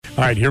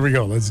right, here we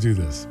go. Let's do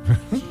this.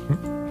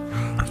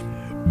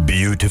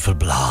 Beautiful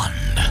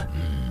blonde,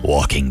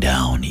 walking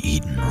down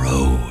Eden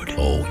Road.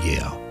 Oh,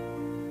 yeah.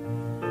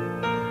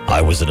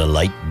 I was at a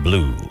light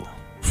blue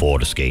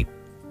Ford Escape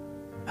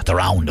at the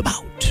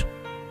roundabout.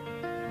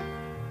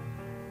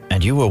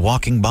 And you were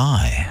walking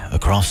by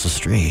across the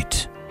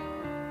street.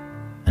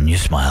 And you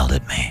smiled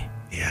at me.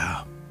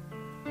 Yeah.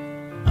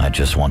 I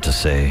just want to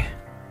say,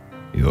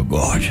 you're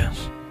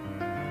gorgeous.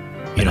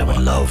 And I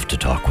would love to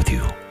talk with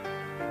you.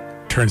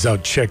 Turns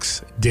out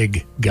chicks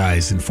dig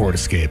guys in Ford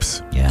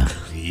Escapes. Yeah.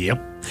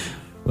 Yep.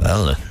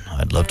 Well,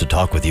 I'd love to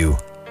talk with you.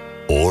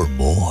 Or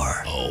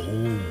more.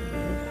 Oh.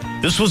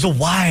 This was a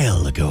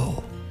while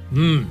ago.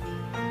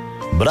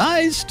 But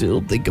I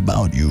still think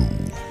about you.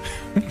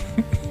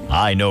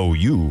 I know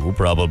you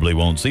probably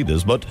won't see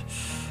this, but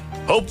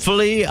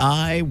hopefully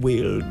I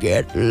will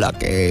get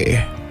lucky.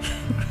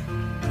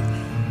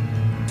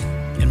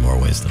 In more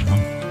ways than one.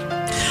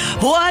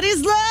 What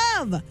is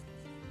love?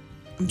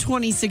 I'm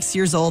 26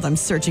 years old. I'm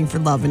searching for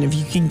love. And if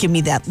you can give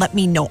me that, let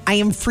me know. I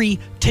am free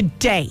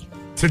today.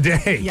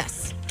 Today?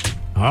 Yes.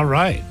 All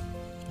right.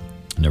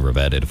 Never a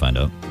bad day to find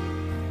out.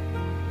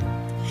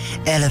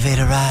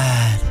 Elevator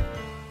ride.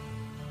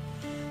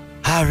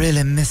 I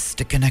really missed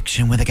a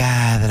connection with a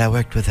guy that I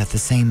worked with at the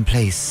same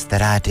place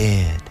that I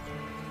did.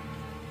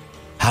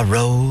 I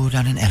rode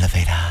on an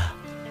elevator,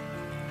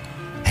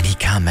 and he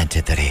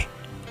commented that he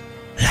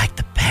liked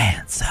the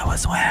pants I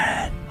was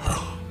wearing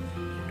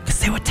because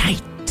they were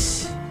tight.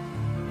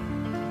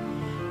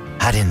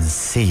 I didn't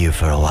see you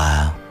for a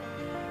while,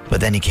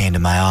 but then you came to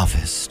my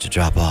office to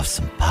drop off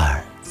some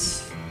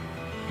parts.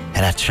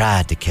 And I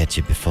tried to catch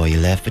you before you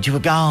left, but you were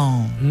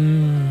gone.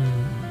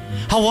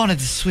 I wanted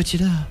to switch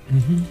it up.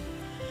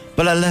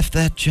 But I left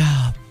that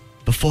job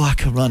before I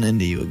could run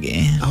into you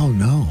again. Oh,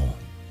 no.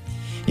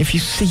 If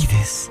you see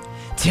this,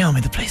 tell me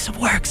the place of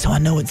work so I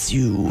know it's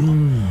you.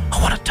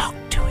 I want to talk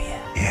to you.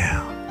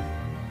 Yeah.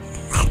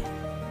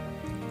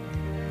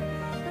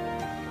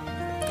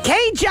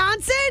 Kay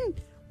Johnson,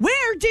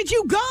 where did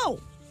you go?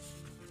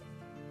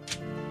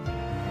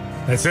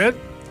 That's it?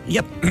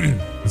 Yep.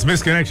 It's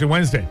Misconnection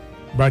Wednesday.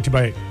 Brought to you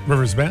by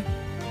Rivers Bend.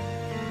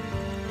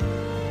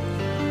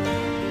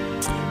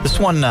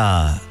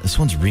 This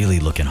one's really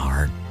looking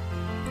hard.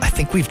 I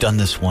think we've done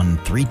this one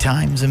 3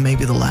 times in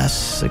maybe the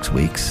last 6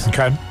 weeks.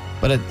 Okay.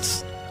 But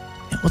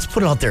let's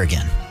put it out there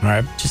again. All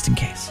right. Just in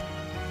case.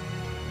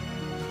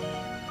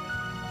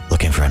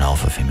 Looking for an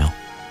alpha female.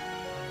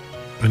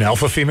 An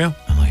alpha female?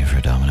 I'm looking for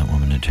a dominant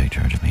woman to take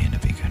charge of me and to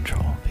be in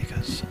control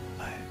because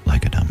I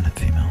like a dominant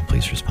female.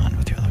 Please respond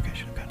with your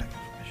location and contact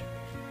information.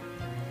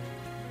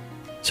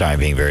 Sorry, I'm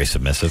being very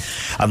submissive.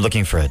 I'm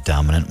looking for a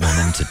dominant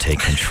woman to take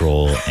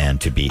control and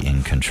to be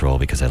in control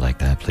because I like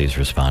that. Please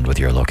respond with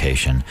your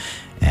location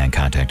and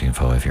contact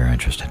info if you're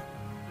interested.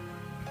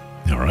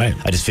 All right.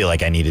 I just feel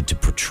like I needed to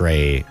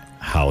portray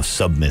how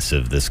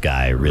submissive this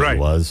guy really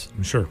was.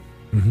 Sure.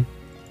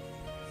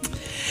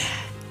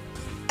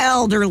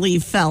 Elderly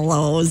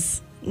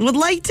fellows would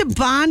like to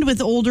bond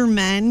with older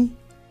men.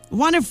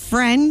 Want a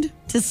friend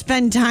to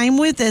spend time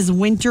with as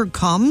winter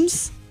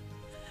comes?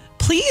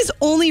 Please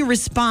only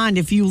respond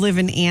if you live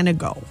in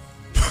Anago.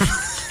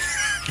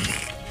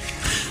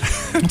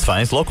 It's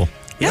fine. It's local.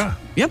 Yeah.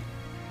 Yep.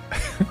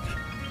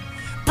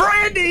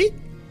 Brandy!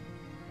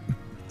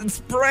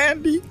 It's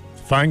Brandy.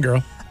 Fine,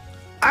 girl.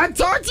 I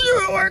talked to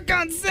you at work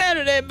on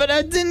Saturday, but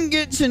I didn't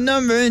get your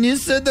number, and you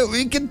said that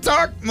we could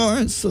talk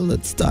more, so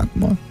let's talk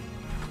more.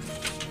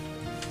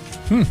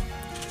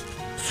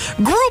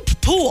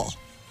 Group pool.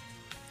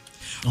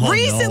 Oh,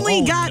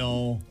 Recently got...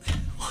 No.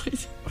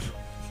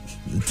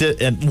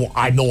 And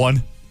I'm the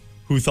one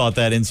who thought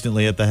that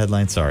instantly at the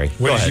headline. Sorry.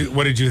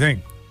 What did you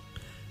think?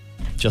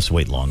 Just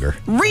wait longer.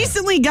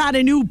 Recently got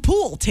a new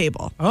pool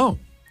table. Oh.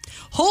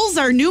 Holes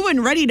are new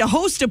and ready to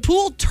host a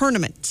pool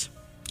tournament.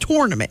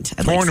 Tournament.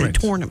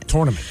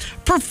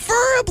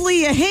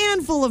 Preferably a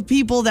handful of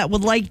people that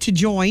would like to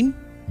join.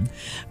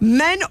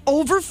 Men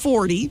over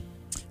 40.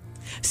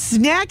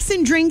 Snacks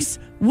and drinks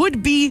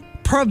would be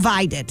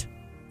provided.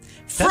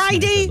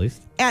 Friday nice,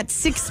 at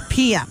 6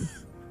 p.m.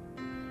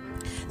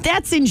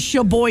 That's in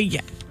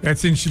Sheboygan.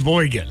 That's in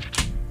Sheboygan.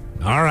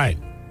 All right.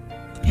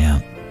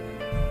 Yeah.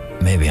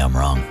 Maybe I'm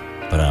wrong,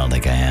 but I don't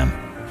think I am.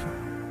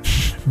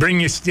 Bring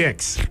your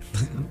sticks.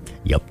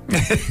 Yep.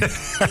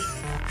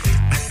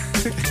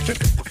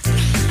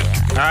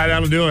 All right,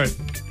 that'll do it.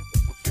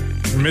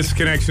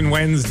 Misconnection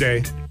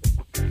Wednesday.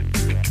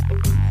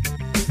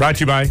 Brought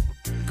to you by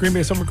Green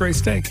Bay Silver Gray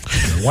Steak.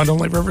 One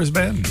only Rivers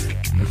Bend.